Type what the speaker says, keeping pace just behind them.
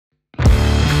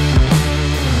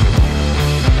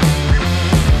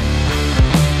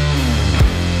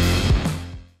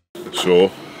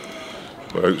So,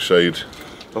 we're outside.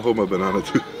 I'll hold my banana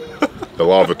too. The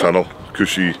lava tunnel.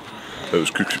 It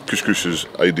was Kush's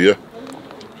idea.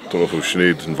 Don't know if it was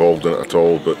Sinead involved in it at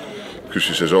all, but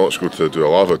Kush says, oh, let's go to do a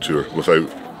lava tour without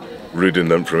reading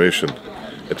the information.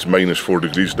 It's -4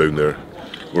 degrees down there.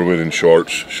 We're wearing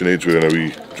shorts. Sinead's wearing a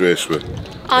wee dress with.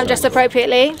 I'm dressed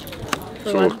appropriately.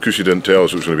 So Kush didn't tell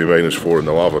us it was going to be -4 in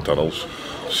the lava tunnels.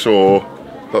 So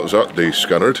that was that day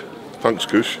scanned. Thanks,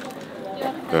 Kush.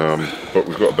 But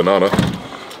we've got a banana.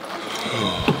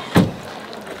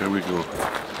 Here we go.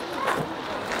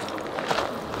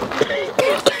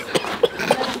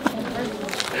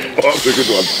 Oh, that was a good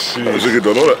one. That was a good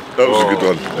one, wasn't it? That was a good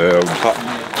one.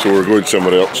 So we're going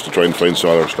somewhere else to try and find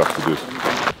some other stuff to do.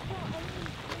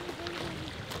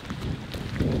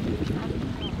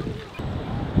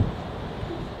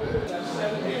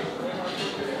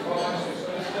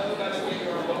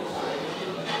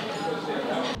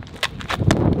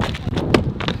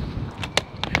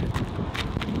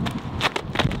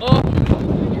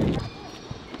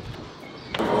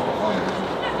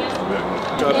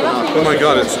 Oh my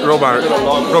god, it's Robert.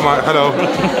 Robert, hello.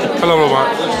 Hello, Robert.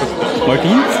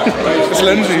 Martin? It's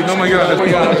Lindsay, oh my god.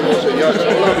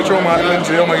 It's Robert and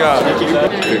Lindsay, oh my god.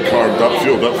 They carved that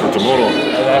field up for tomorrow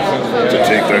to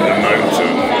take down the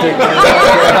mountain.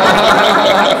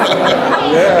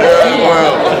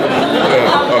 Well,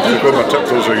 I've got my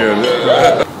tiptoes again.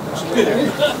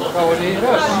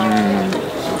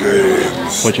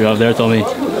 What you have there, Tommy?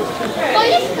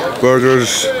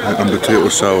 Burgers and potato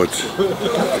salad.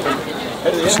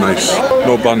 It's nice.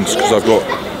 No buns because I've got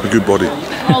a good body.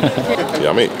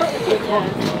 Yummy.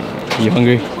 You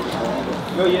hungry?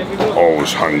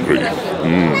 Always hungry.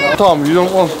 Tom, you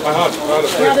don't want...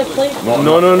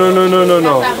 No.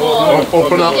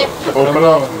 Open up. Open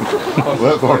up.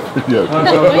 Let her. Yeah.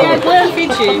 We'll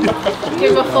feed you.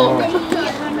 Give him a fork.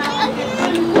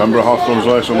 Remember Hawthorne's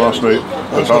lesson last night?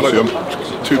 Potassium.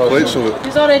 2 plates of it.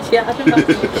 He's already yet. I think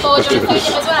that's... Oh, do you want to feed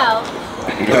him as well?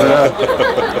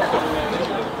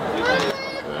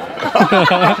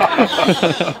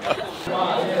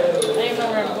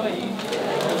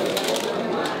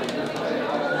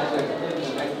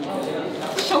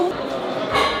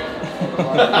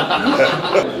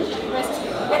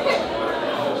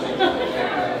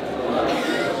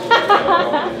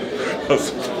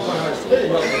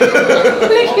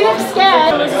 Look, you look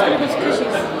scared.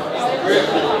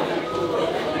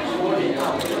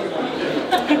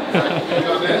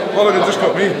 Well, it just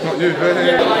got me, not you.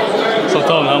 So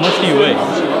Tom, how much do you weigh?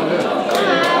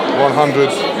 100,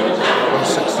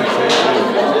 160 kg.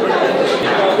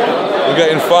 We're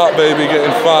getting fat, baby,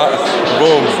 getting fat.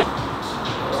 Boom.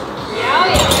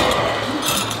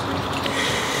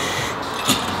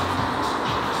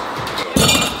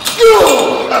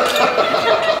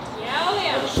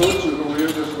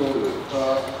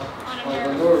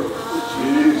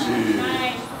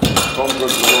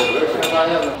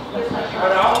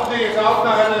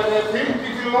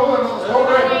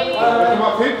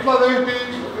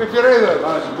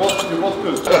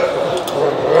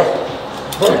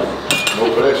 No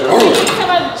pressure.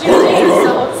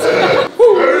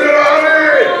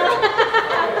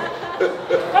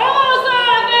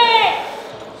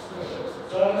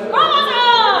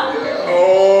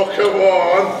 Oh, come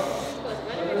on.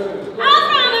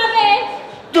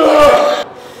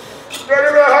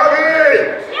 Ready to have it?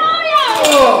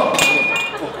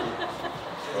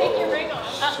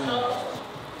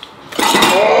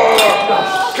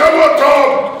 Come on, Tom!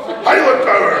 Highland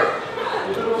power!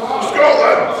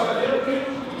 Scotland!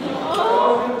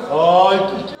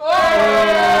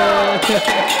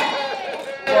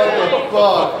 What the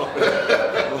fuck?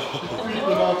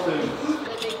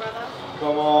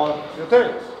 Come on. Your turn.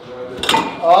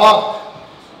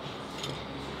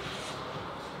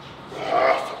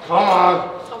 Come on.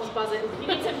 Tom's buzzing. You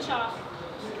need some chalk.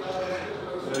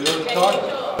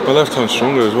 My left hand's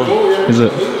stronger as well. Is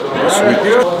it? Sweet.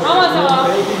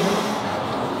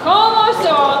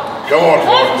 Come on,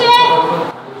 lift it!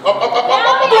 Up.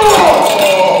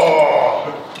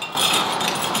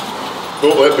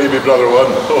 Don't let baby brother win.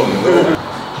 Oh no.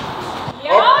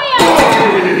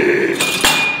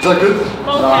 Is that good?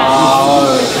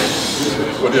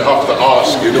 When you have to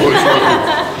ask, you know it's not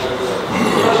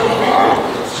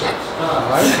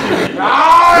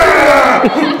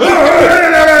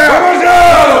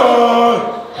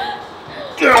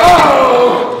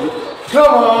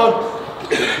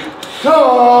Come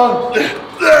on!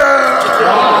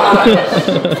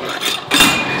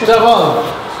 Step on!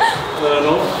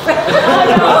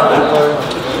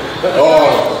 Oh,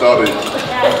 daddy.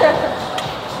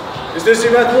 Is this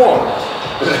event one?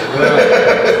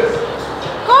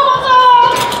 Come on,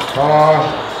 Come on.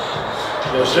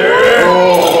 Yes, sir.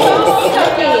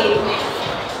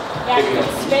 Yeah, good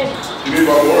spin. You need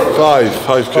one more.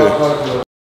 5K.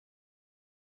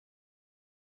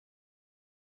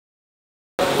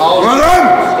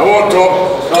 Come on, Tom.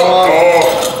 Come on.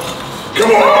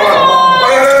 Come on.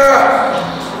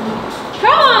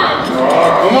 Come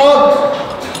on! Come on.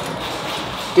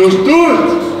 Just do it.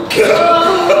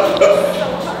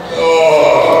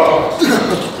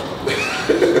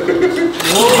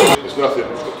 It's nothing.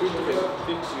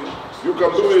 You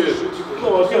come do it.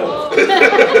 Come on, come on.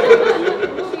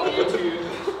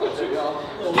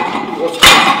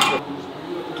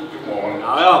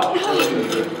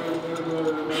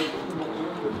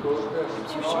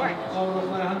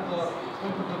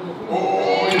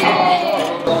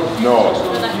 No.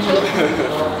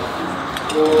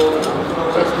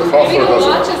 Maybe the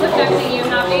watch is affecting you,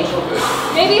 Happy.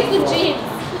 Maybe it's the jeans.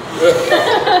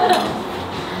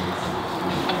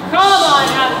 Come on,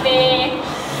 Happy.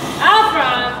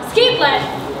 Afram, skiplet.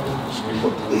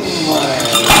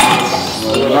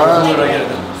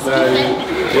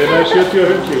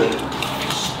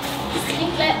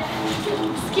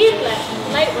 Skiplet.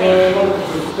 Lightweight.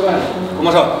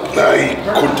 Nej,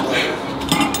 good.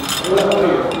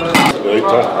 Right,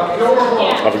 Tom.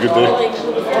 Have a good day.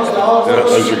 Yeah,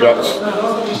 how's your guts?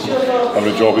 How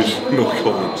many jobbies? No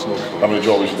comments. How many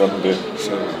jobbies you done today?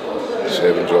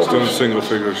 7 jobs. Doing single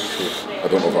figures. So. I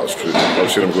don't know if that's true.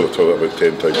 I've seen him go to the toilet about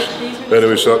 10 times.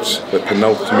 Anyway, so that's the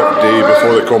penultimate day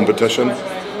before the competition.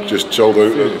 Just chilled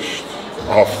out at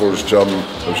Halfler's gym.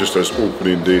 It was just his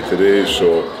opening day today,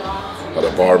 so had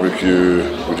a barbecue.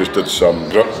 We just did some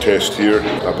grip test here.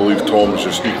 I believe Tom's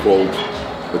just equalled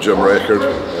the gym record,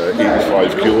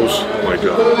 85 kilos. Oh my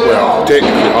God. Well,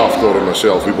 technically Halfler and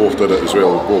myself, we both did it as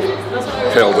well. We both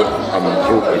held it and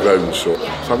broke the ground. So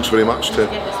thanks very much to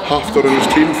Halfler and his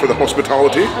team for the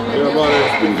hospitality. Yeah, man.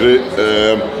 It's been great.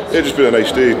 It's just been a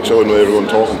nice day, chilling with everyone,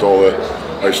 talking to all the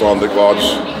Icelandic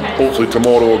lads. Hopefully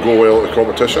tomorrow will go well at the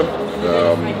competition.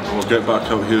 We'll get back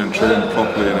out here and train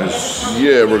properly in his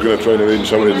Yeah, we're going to try and arrange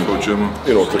something, gym.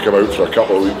 you know, to come out for a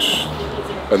couple of weeks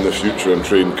in the future and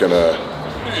train kind of,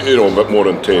 you know, a bit more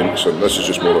intense. And this is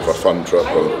just more of a fun trip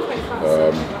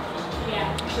and,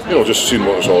 you know, just seeing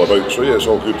what it's all about. So yeah, it's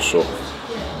all good. So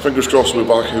fingers crossed we'll be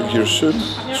back out here soon.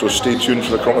 So stay tuned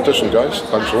for the competition, guys.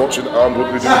 Thanks for watching. And what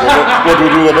do we do with the bell? What do we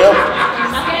do with the bell?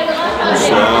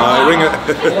 Ring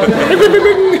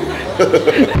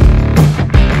it.